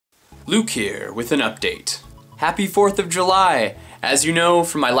Luke here with an update. Happy 4th of July! As you know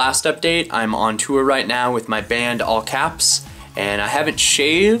from my last update, I'm on tour right now with my band All Caps, and I haven't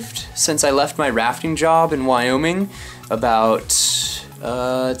shaved since I left my rafting job in Wyoming about,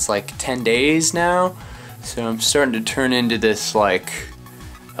 it's like 10 days now. So I'm starting to turn into this like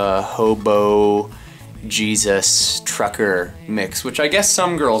hobo Jesus trucker mix, which I guess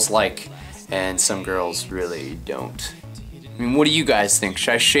some girls like and some girls really don't. I mean, what do you guys think?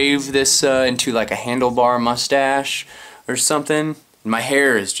 Should I shave this into like a handlebar mustache or something? My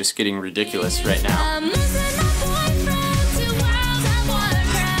hair is just getting ridiculous right now.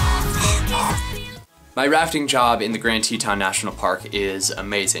 My rafting job in the Grand Teton National Park is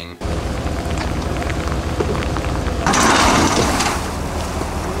amazing.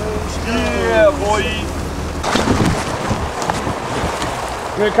 Yeah, boy!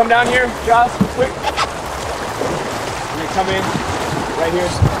 You gonna come down here, Josh, real quick? You're gonna come in right here.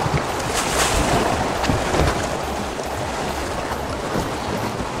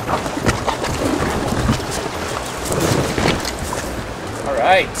 All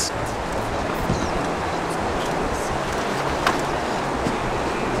right.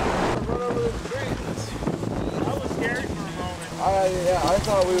 Yeah, I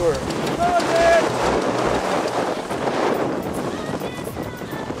thought we were.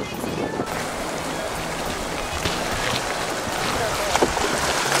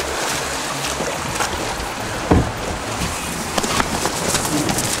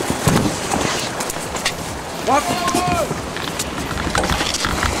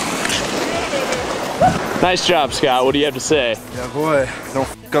 Nice job, Scott. What do you have to say? Yeah, boy, don't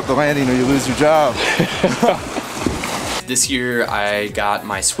f up the landing or you lose your job. This year I got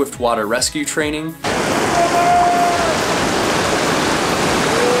my swiftwater rescue training.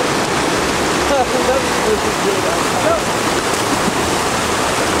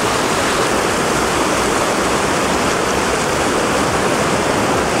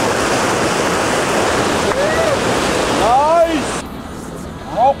 Nice!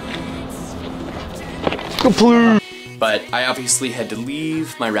 Kaploop! But I obviously had to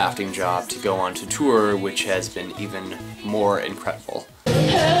leave my rafting job to go on to tour, which has been even more incredible.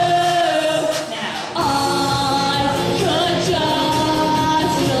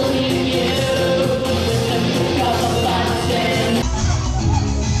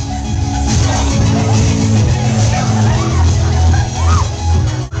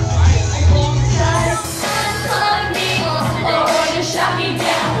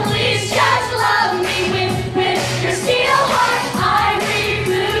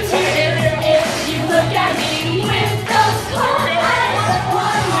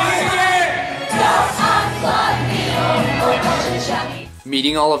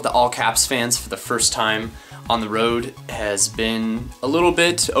 Meeting all of the All Caps fans for the first time on the road has been a little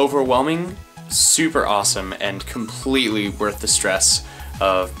bit overwhelming, super awesome, and completely worth the stress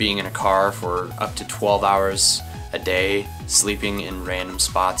of being in a car for up to 12 hours a day, sleeping in random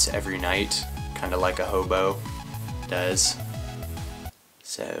spots every night, kind of like a hobo does.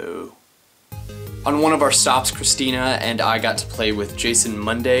 So, on one of our stops, Kristina and I got to play with Jason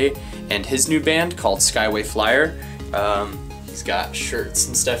Munday and his new band called Skyway Flyer. He's got shirts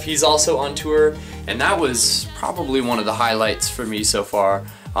and stuff. He's also on tour, and that was probably one of the highlights for me so far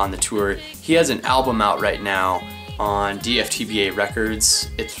on the tour. He has an album out right now on DFTBA Records.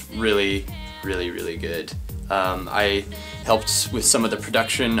 It's really, really, really good. I helped with some of the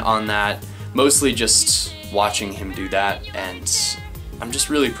production on that, mostly just watching him do that, and I'm just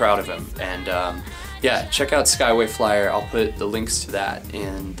really proud of him. And yeah, check out Skyway Flyer. I'll put the links to that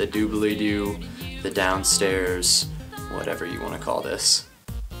in the doobly-doo, the downstairs, whatever you want to call this.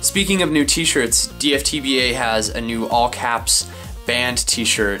 Speaking of new t-shirts, DFTBA has a new All Caps band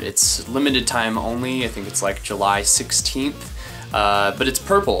t-shirt. It's limited time only. I think it's like July 16th, but it's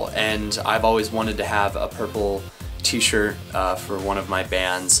purple, and I've always wanted to have a purple t-shirt for one of my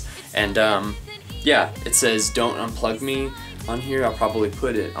bands. And yeah, it says "Don't Unplug Me" on here. I'll probably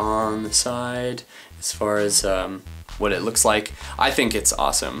put it on the side as far as what it looks like. I think it's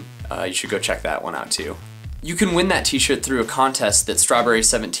awesome. You should go check that one out too. You can win that t-shirt through a contest that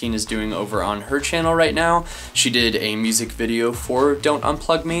Strawberry17 is doing over on her channel right now. She did a music video for Don't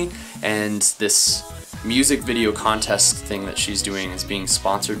Unplug Me, and this music video contest thing that she's doing is being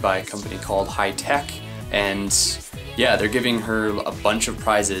sponsored by a company called High Tech, and yeah, they're giving her a bunch of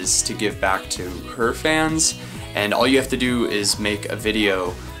prizes to give back to her fans, and all you have to do is make a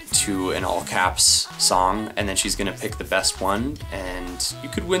video to an All Caps song, and then she's gonna pick the best one, and you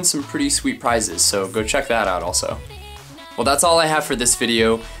could win some pretty sweet prizes, so go check that out also. Well, that's all I have for this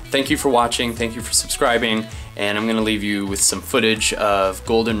video. Thank you for watching, thank you for subscribing, and I'm gonna leave you with some footage of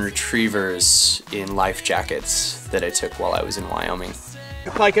golden retrievers in life jackets that I took while I was in Wyoming.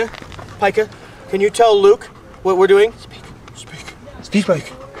 Pika, can you tell Luke what we're doing? Speak,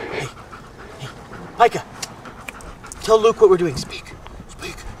 Mike. Hey, Pika, tell Luke what we're doing. Speak.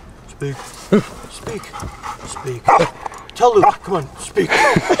 Tell Luke, come on, speak.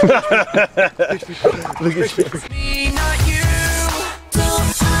 Speak. Me, not you.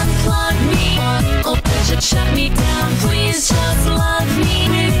 Don't unplug me. Or shut me down, please just love